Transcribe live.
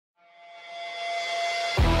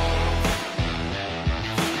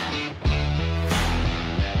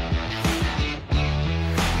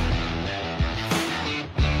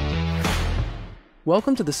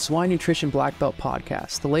Welcome to the Swine Nutrition Black Belt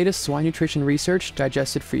Podcast, the latest swine nutrition research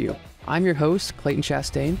digested for you. I'm your host, Clayton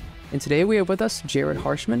Chastain, and today we have with us Jared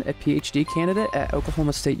Harshman, a Ph.D. candidate at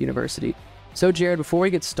Oklahoma State University. So Jared, before we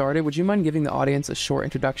get started, would you mind giving the audience a short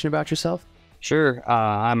introduction about yourself? Sure.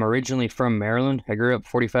 I'm originally from Maryland. I grew up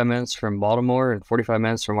 45 minutes from Baltimore and 45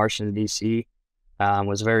 minutes from Washington, D.C.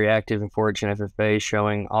 Was very active in forage and FFA,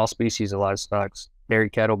 showing all species of livestock, dairy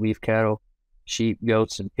cattle, beef cattle, sheep,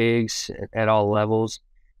 goats, and pigs at all levels.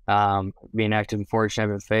 Being active in forage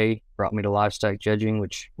and FFA brought me to livestock judging,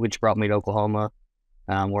 which brought me to Oklahoma,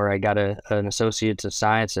 where I got an Associates of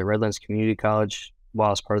Science at Redlands Community College while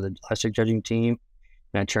I was part of the livestock judging team.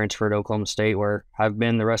 And I transferred to Oklahoma State, where I've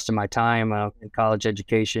been the rest of my time in college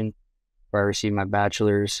education, where I received my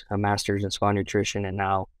bachelor's, a master's in swine nutrition, and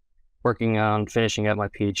now working on finishing up my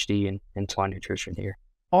Ph.D. in swine nutrition here.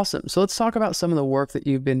 Awesome. So let's talk about some of the work that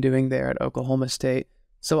you've been doing there at Oklahoma State.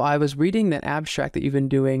 So I was reading that abstract that you've been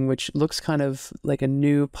doing, which looks kind of like a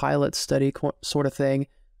new pilot study sort of thing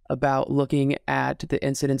about looking at the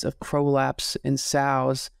incidence of prolapse in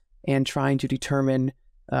sows and trying to determine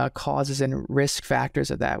causes and risk factors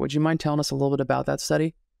of that. Would you mind telling us a little bit about that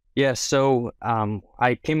study? Yes. So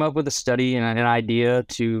I came up with a study and an idea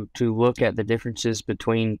to look at the differences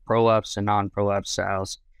between prolapse and non-prolapsed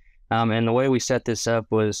sows. And the way we set this up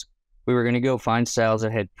was we were going to go find sows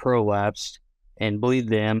that had prolapsed and bleed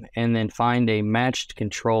them, and then find a matched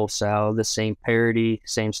control sow, the same parity,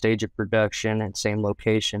 same stage of production, and same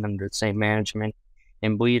location under the same management,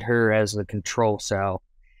 and bleed her as the control sow.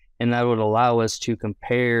 And that would allow us to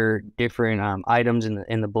compare different items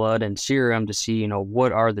in the blood and serum to see,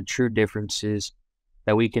 what are the true differences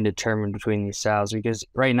that we can determine between these sows. Because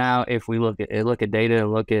right now, if we look at data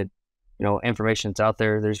and look at information that's out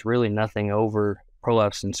there, there's really nothing over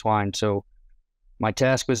prolapse in swine. So my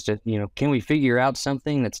task was to, can we figure out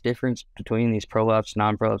something that's different between these prolapse,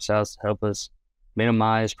 non-prolapse sows to help us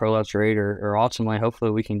minimize prolapse rate, or ultimately,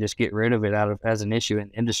 hopefully, we can just get rid of it as an issue in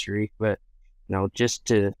the industry. But just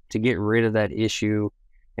to get rid of that issue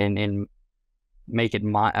and make it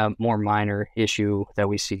a more minor issue that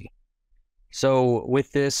we see. So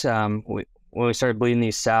with this, when we started bleeding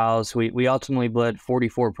these sows, we ultimately bled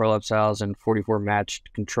 44 prolapse sows and 44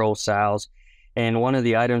 matched control sows. And one of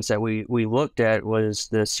the items that we looked at was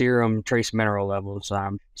the serum trace mineral levels.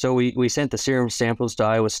 So we sent the serum samples to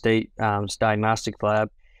Iowa State diagnostic lab,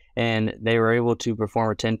 and they were able to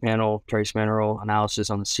perform a 10-panel trace mineral analysis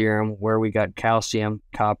on the serum, where we got calcium,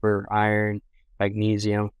 copper, iron,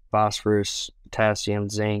 magnesium, phosphorus, potassium,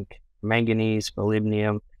 zinc, manganese,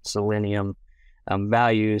 molybdenum, selenium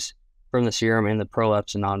values from the serum in the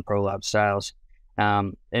prolapse and non-prolapse sows.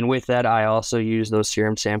 And with that, I also use those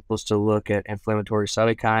serum samples to look at inflammatory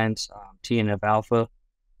cytokines, TNF-alpha,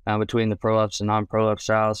 between the prolapse and non-prolapse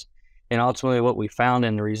sows. And ultimately, what we found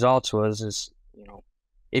in the results is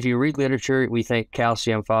if you read literature, we think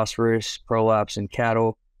calcium, phosphorus, prolapse in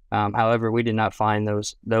cattle. However, we did not find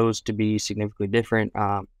those to be significantly different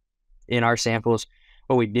in our samples.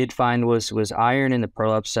 What we did find was iron in the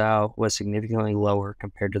prolapse sow was significantly lower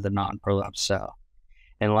compared to the non-prolapse sow.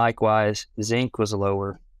 And likewise, zinc was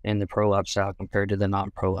lower in the prolapse sow compared to the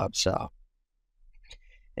non-prolapse sow.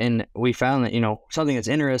 And we found that, something that's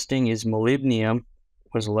interesting is molybdenum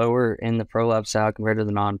was lower in the prolapse sow compared to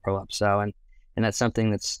the non-prolapse sow. And that's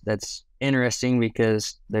something that's interesting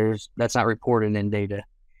because that's not reported in data.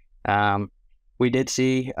 We did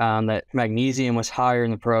see that magnesium was higher in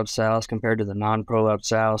the prolapse sows compared to the non-prolapse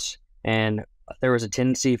sows, and there was a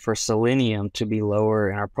tendency for selenium to be lower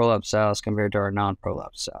in our prolapse sows compared to our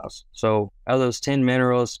non-prolapse sows. So of those 10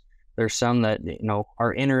 minerals, there's some that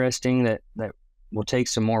are interesting that will take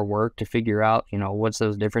some more work to figure out what's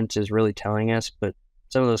those differences really telling us. But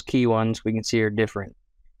some of those key ones we can see are different.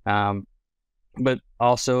 But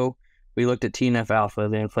also, we looked at TNF-alpha,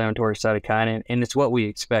 the inflammatory cytokine, and it's what we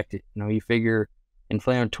expected. You figure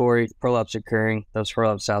inflammatory prolapse occurring, those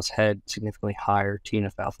prolapse sows had significantly higher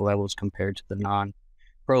TNF-alpha levels compared to the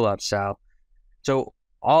non-prolapse sow. So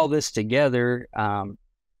all this together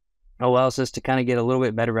allows us to kind of get a little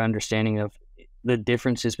bit better understanding of the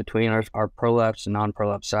differences between our prolapse and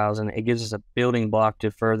non-prolapse sows, and it gives us a building block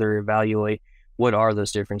to further evaluate what are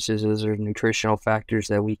those differences. Those are nutritional factors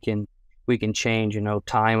that we can change,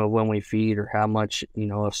 time of when we feed, or how much,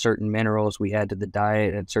 of certain minerals we add to the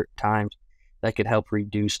diet at certain times that could help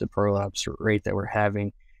reduce the prolapse rate that we're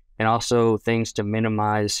having. And also things to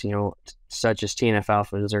minimize, such as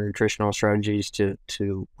TNF-alphas or nutritional strategies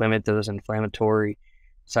to limit those inflammatory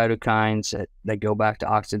cytokines that go back to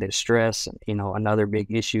oxidative stress, another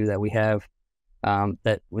big issue that we have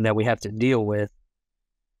that we have to deal with.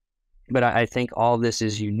 But I think all this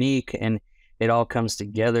is unique, and it all comes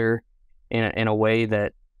together in a way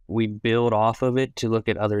that we build off of it to look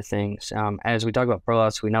at other things. As we talk about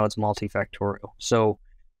prolapse, we know it's multifactorial. So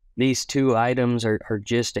these two items are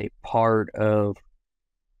just a part of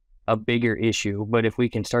a bigger issue. But if we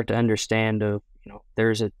can start to understand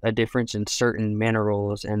there's a difference in certain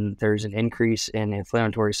minerals and there's an increase in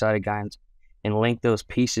inflammatory cytokines and link those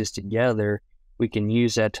pieces together, we can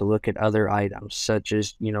use that to look at other items such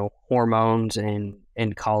as, hormones and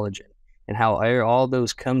collagen, and how all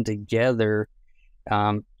those come together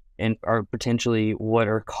and are potentially what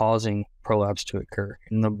are causing prolapse to occur.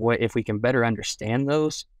 And if we can better understand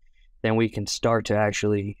those, then we can start to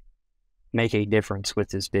actually make a difference with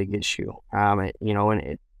this big issue.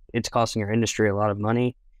 It's costing our industry a lot of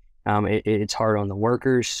money. It's hard on the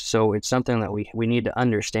workers. So it's something that we need to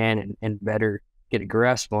understand and better get a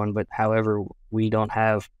grasp on. But however, we don't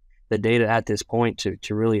have the data at this point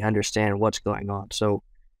to really understand what's going on. So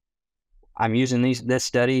I'm using this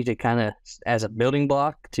study to kind of as a building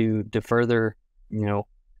block to further,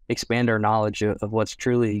 expand our knowledge of what's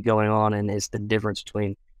truly going on, and is the difference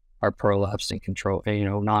between our prolapsed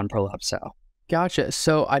and non-prolapsed sow. Gotcha.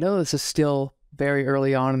 So I know this is still very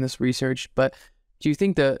early on in this research, but do you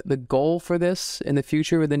think the goal for this in the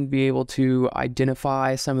future would then be able to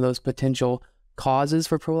identify some of those potential causes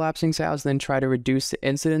for prolapsing sows, then try to reduce the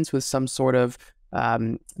incidence with some sort of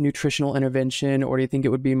nutritional intervention? Or do you think it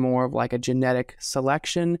would be more of like a genetic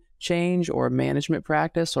selection change or a management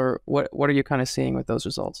practice? Or what are you kind of seeing with those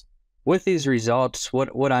results? With these results,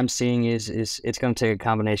 what I'm seeing is it's going to take a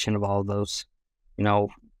combination of all of those.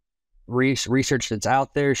 Research that's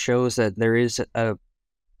out there shows that there is a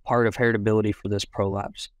part of heritability for this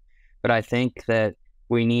prolapse, but I think that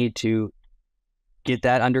we need to get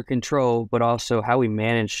that under control, but also how we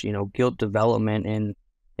manage, gilt development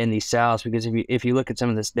in these sows. Because if you look at some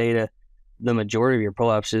of this data, the majority of your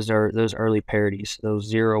prolapses are those early parities, those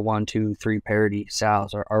 0, 1, 2, 3 parity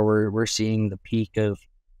sows are where we're seeing the peak of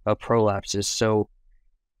prolapses. So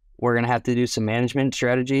we're going to have to do some management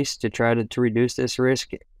strategies to try to reduce this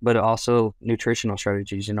risk, but also nutritional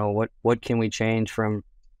strategies. What can we change from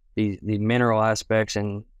the mineral aspects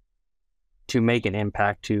and to make an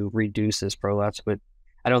impact to reduce this prolapse? But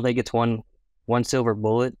I don't think it's one silver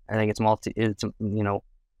bullet. I think it's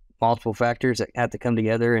multiple factors that have to come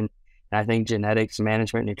together, and I think genetics,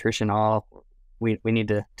 management, nutrition, we need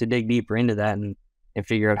to dig deeper into that and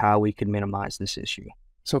figure out how we could minimize this issue.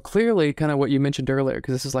 So clearly, kind of what you mentioned earlier,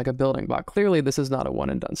 because this is like a building block, clearly this is not a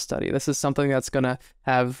one and done study. This is something that's going to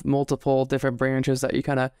have multiple different branches that you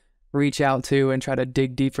kind of reach out to and try to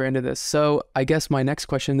dig deeper into this. So I guess my next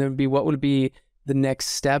question then would be, what would be the next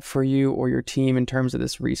step for you or your team in terms of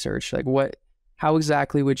this research? Like how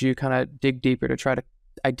exactly would you kind of dig deeper to try to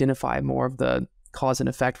identify more of the cause and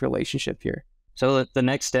effect relationship here? So the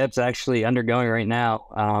next step's actually undergoing right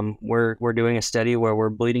now. We're doing a study where we're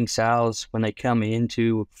bleeding sows when they come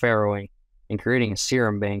into farrowing and creating a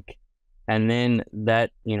serum bank. And then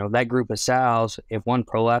that group of sows, if one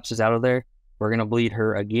prolapses out of there, we're going to bleed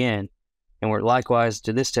her again. And we're likewise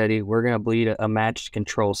to this study, we're going to bleed a matched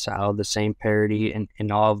control sow, the same parity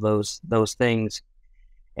and all of those things,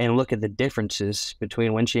 and look at the differences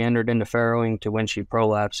between when she entered into farrowing to when she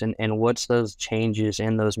prolapsed, and what's those changes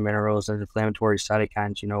in those minerals and inflammatory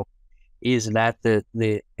cytokines. Is that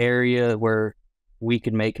the area where we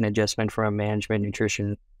could make an adjustment from a management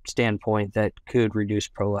nutrition standpoint that could reduce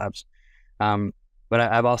prolapse? But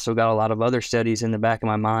I've also got a lot of other studies in the back of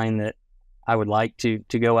my mind that I would like to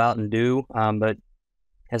go out and do. But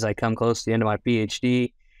as I come close to the end of my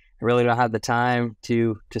Ph.D., I really don't have the time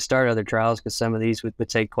to start other trials, because some of these would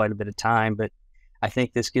take quite a bit of time. But I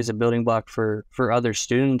think this gives a building block for other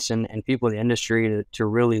students and people in the industry to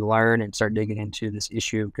really learn and start digging into this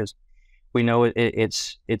issue, because we know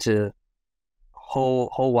it's a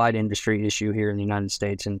whole wide industry issue here in the United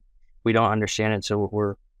States, and we don't understand it.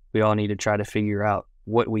 So we all need to try to figure out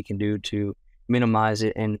what we can do to minimize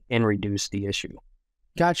it and reduce the issue.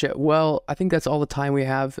 Gotcha. Well, I think that's all the time we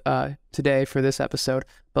have today for this episode.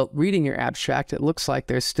 But reading your abstract, it looks like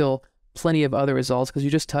there's still plenty of other results, because you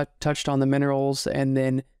just touched on the minerals and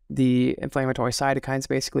then the inflammatory cytokines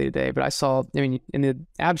basically today. But I saw, in the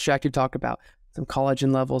abstract, you talk about some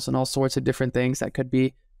collagen levels and all sorts of different things that could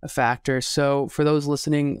be a factor. So for those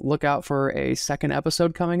listening, look out for a second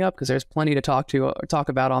episode coming up, because there's plenty to talk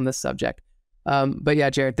about on this subject. But yeah,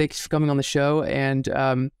 Jared, thanks for coming on the show, and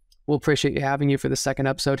we'll appreciate having you for the second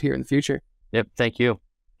episode here in the future. Yep, thank you.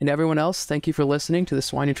 And everyone else, thank you for listening to the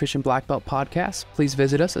Swine Nutrition Black Belt podcast. Please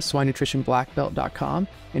visit us at swinenutritionblackbelt.com,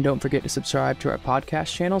 and don't forget to subscribe to our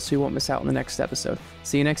podcast channel so you won't miss out on the next episode.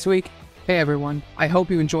 See you next week. Hey everyone, I hope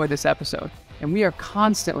you enjoyed this episode. and we are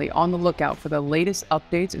constantly on the lookout for the latest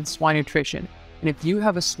updates in swine nutrition. And if you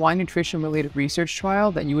have a swine nutrition related research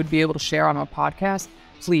trial that you would be able to share on our podcast,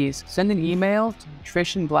 please send an email to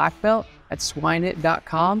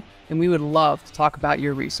nutritionblackbelt@swineit.com, and we would love to talk about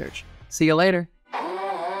your research. See you later.